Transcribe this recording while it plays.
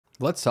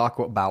Let's talk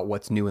about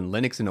what's new in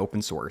Linux and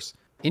open source.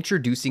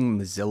 Introducing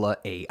Mozilla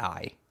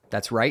AI.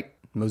 That's right,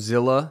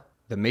 Mozilla,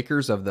 the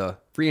makers of the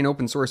free and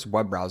open source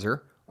web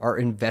browser, are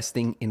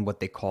investing in what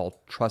they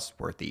call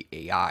trustworthy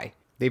AI.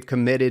 They've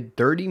committed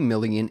 $30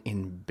 million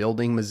in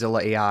building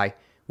Mozilla AI,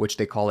 which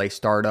they call a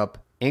startup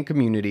and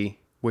community,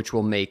 which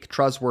will make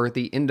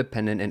trustworthy,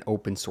 independent, and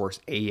open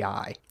source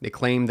AI. They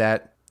claim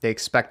that they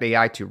expect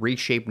AI to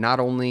reshape not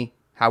only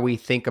how we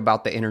think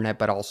about the internet,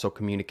 but also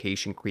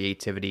communication,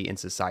 creativity, and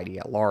society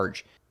at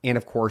large. And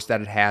of course, that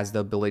it has the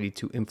ability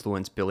to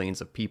influence billions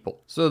of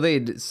people. So they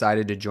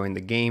decided to join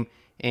the game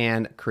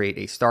and create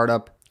a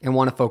startup and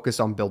want to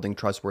focus on building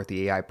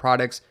trustworthy AI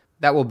products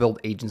that will build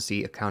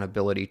agency,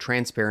 accountability,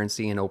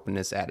 transparency, and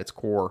openness at its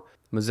core.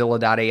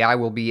 Mozilla.ai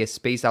will be a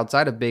space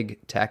outside of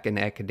big tech and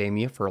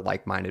academia for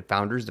like-minded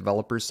founders,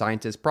 developers,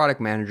 scientists,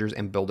 product managers,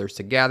 and builders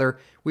to gather.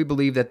 We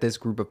believe that this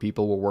group of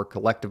people will work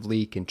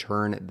collectively, can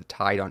turn the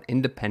tide on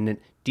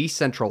independent,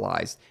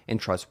 decentralized, and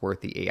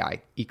trustworthy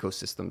AI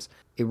ecosystems.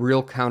 A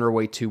real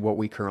counterweight to what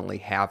we currently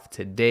have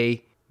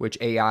today, which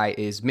AI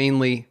is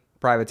mainly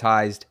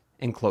privatized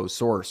and closed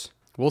source.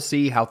 We'll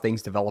see how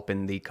things develop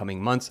in the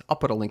coming months. I'll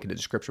put a link in the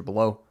description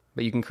below.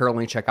 But you can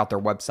currently check out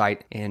their website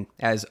and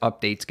as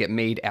updates get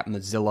made at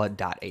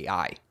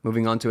mozilla.ai.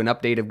 Moving on to an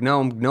update of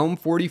GNOME, GNOME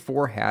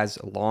 44 has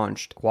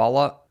launched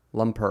Kuala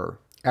Lumpur.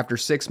 After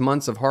 6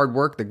 months of hard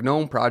work, the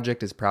GNOME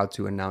project is proud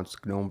to announce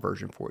GNOME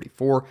version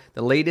 44.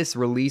 The latest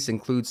release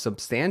includes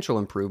substantial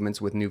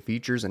improvements with new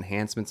features,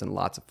 enhancements, and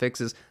lots of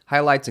fixes.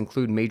 Highlights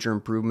include major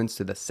improvements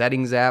to the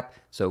Settings app,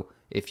 so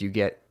if you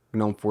get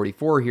GNOME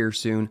 44 here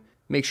soon,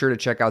 make sure to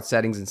check out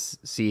Settings and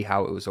see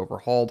how it was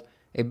overhauled.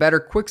 A better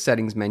quick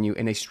settings menu,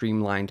 and a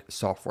streamlined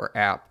software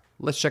app.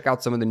 Let's check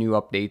out some of the new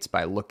updates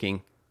by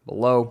looking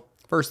below.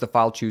 First, the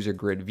file chooser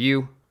grid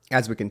view.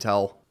 As we can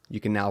tell, you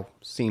can now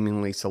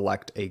seemingly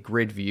select a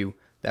grid view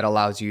that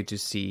allows you to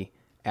see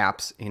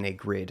apps in a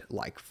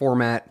grid-like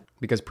format,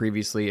 because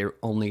previously it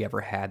only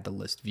ever had the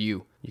list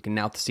view. You can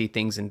now see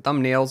things in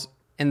thumbnails,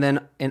 and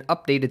then an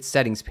updated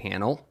settings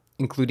panel,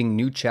 including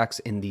new checks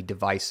in the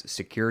device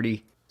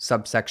security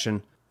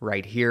subsection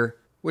right here,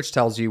 which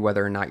tells you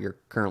whether or not you're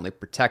currently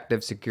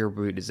protective, secure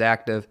boot is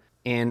active,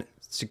 and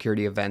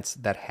security events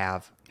that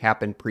have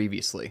happened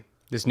previously.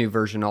 This new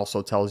version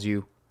also tells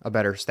you a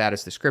better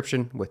status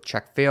description with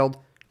check failed,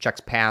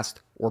 checks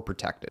passed, or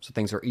protected, so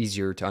things are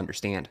easier to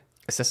understand.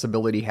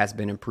 Accessibility has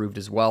been improved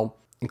as well,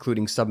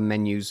 including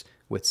sub-menus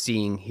with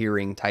seeing,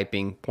 hearing,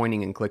 typing,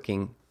 pointing and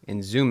clicking,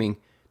 and zooming,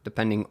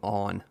 depending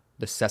on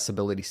the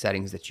accessibility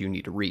settings that you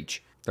need to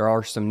reach. There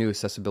are some new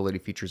accessibility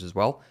features as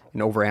well.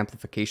 An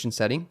over-amplification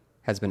setting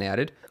has been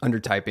added. Under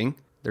typing,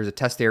 there's a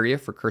test area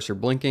for cursor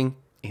blinking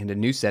and a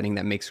new setting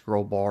that makes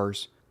scroll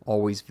bars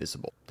always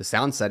visible. The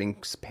sound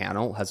settings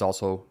panel has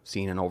also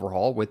seen an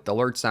overhaul, with the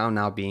alert sound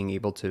now being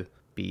able to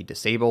be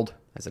disabled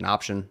as an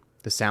option.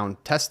 The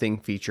sound testing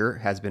feature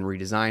has been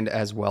redesigned,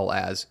 as well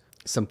as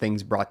some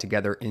things brought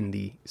together in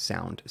the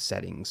sound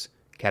settings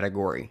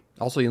category.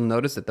 Also, you'll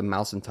notice that the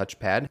mouse and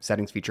touchpad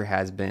settings feature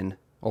has been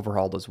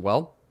overhauled as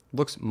well.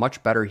 Looks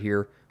much better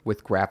here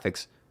with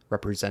graphics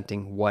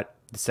representing what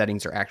the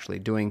settings are actually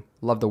doing.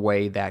 Love the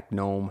way that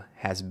GNOME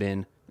has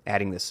been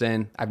adding this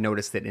in. I've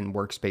noticed it in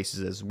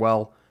workspaces as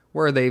well,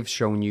 where they've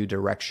shown you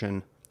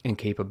direction and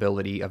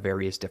capability of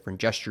various different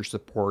gesture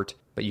support,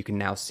 but you can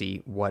now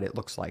see what it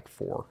looks like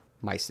for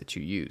mice that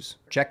you use.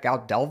 Check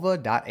out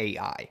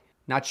delva.ai.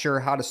 Not sure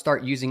how to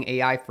start using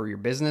AI for your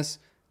business?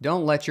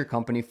 Don't let your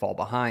company fall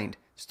behind.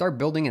 Start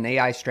building an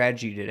AI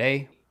strategy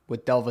today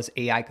with Delva's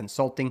AI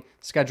Consulting.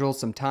 Schedule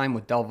some time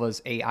with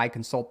Delva's AI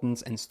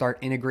consultants and start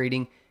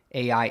integrating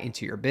AI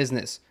into your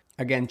business.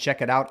 Again,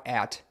 check it out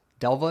at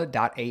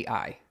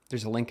delva.ai.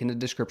 There's a link in the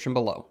description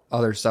below.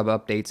 Other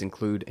sub-updates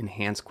include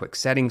enhanced quick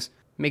settings,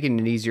 making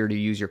it easier to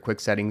use your quick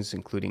settings,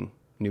 including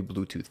new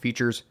Bluetooth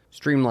features,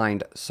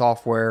 streamlined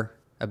software,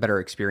 a better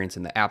experience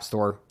in the App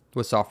Store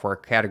with software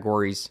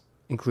categories,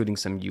 including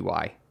some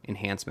UI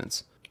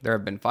enhancements. There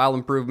have been file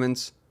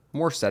improvements,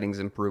 more settings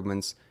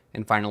improvements,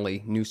 and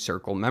finally, new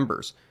Circle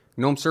members.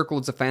 GNOME Circle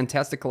is a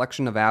fantastic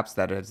collection of apps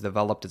that has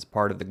developed as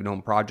part of the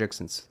GNOME project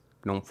since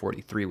GNOME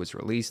 43 was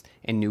released,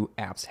 and new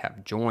apps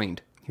have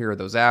joined. Here are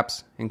those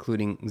apps,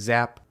 including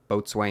Zap,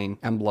 Boatswain,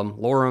 Emblem,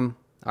 Lorem,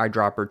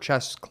 Eyedropper,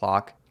 Chess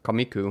Clock,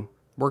 Komiku,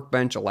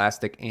 Workbench,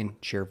 Elastic, and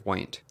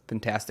Clairvoyant.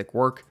 Fantastic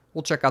work.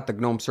 We'll check out the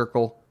GNOME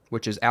Circle,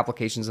 which is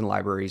applications and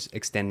libraries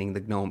extending the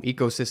GNOME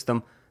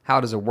ecosystem. How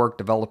does it work?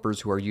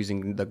 Developers who are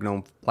using the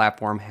GNOME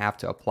platform have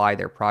to apply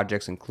their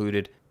projects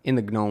included in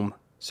the GNOME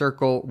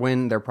Circle.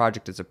 When their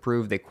project is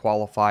approved, they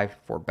qualify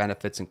for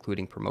benefits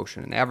including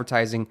promotion and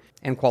advertising,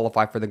 and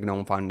qualify for the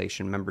GNOME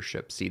Foundation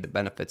membership. See the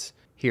benefits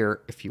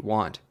here if you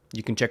want.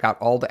 You can check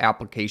out all the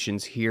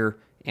applications here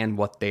and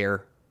what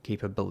their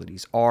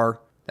capabilities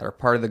are that are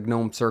part of the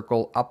GNOME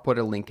Circle. I'll put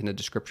a link in the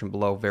description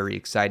below. Very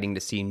exciting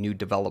to see new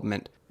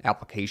development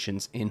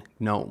applications in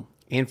GNOME.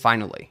 And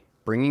finally,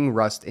 bringing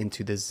Rust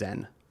into the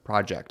Xen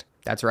project.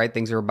 That's right,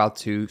 things are about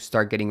to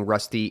start getting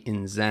rusty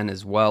in Xen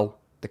as well.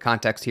 The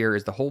context here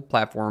is the whole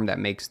platform that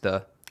makes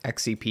the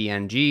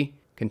XCP-ng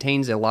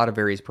contains a lot of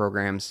various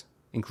programs,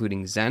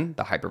 including Xen,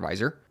 the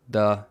hypervisor,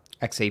 the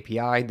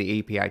XAPI, the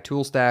API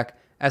tool stack,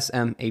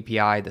 SM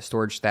API, the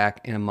storage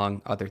stack, and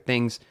among other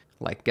things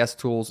like guest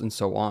tools and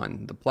so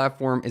on. The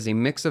platform is a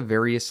mix of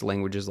various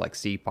languages like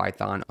C,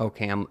 Python,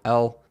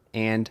 OCaml,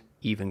 and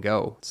even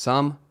Go.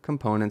 Some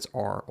components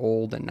are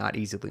old and not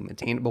easily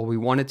maintainable. We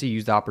wanted to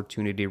use the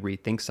opportunity to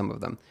rethink some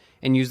of them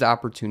and use the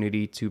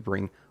opportunity to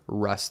bring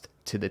Rust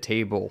to the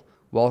table.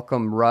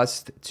 Welcome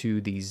Rust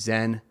to the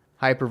Xen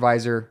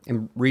hypervisor,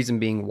 and reason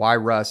being why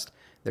Rust.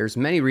 There's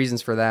many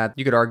reasons for that.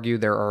 You could argue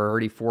there are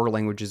already 4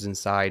 languages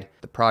inside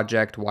the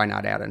project. Why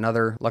not add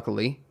another?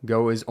 Luckily,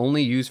 Go is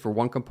only used for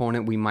one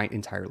component we might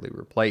entirely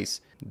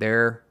replace.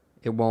 There,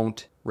 it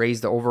won't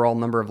raise the overall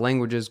number of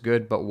languages.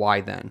 Good, but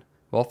why then?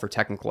 Well, for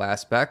technical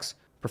aspects,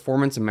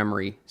 performance and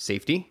memory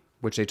safety,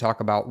 which they talk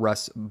about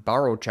Rust's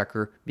borrow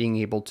checker being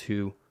able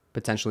to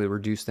potentially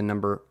reduce the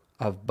number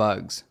of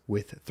bugs,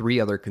 with 3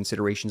 other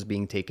considerations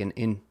being taken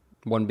in,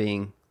 one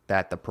being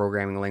that the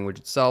programming language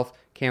itself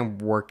can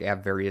work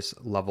at various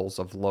levels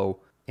of low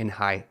and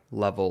high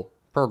level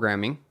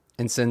programming.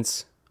 And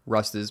since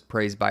Rust is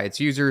praised by its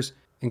users,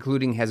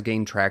 including has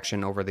gained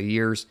traction over the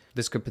years,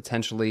 this could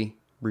potentially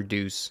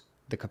reduce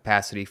the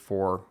capacity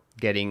for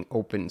getting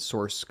open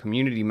source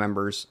community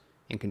members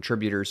and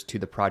contributors to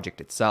the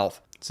project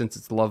itself, since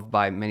it's loved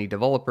by many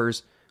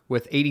developers,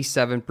 with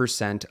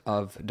 87%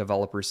 of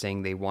developers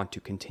saying they want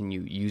to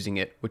continue using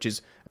it, which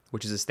is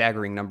a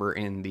staggering number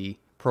in the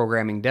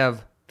programming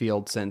dev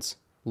field, since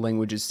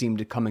languages seem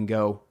to come and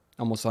go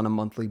almost on a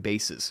monthly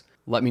basis.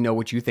 Let me know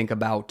what you think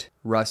about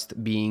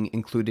Rust being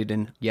included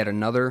in yet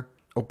another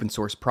open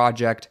source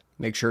project.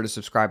 Make sure to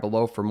subscribe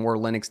below for more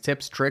Linux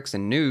tips, tricks,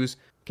 and news.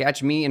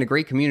 Catch me in a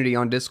great community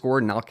on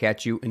Discord, and I'll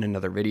catch you in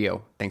another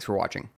video. Thanks for watching.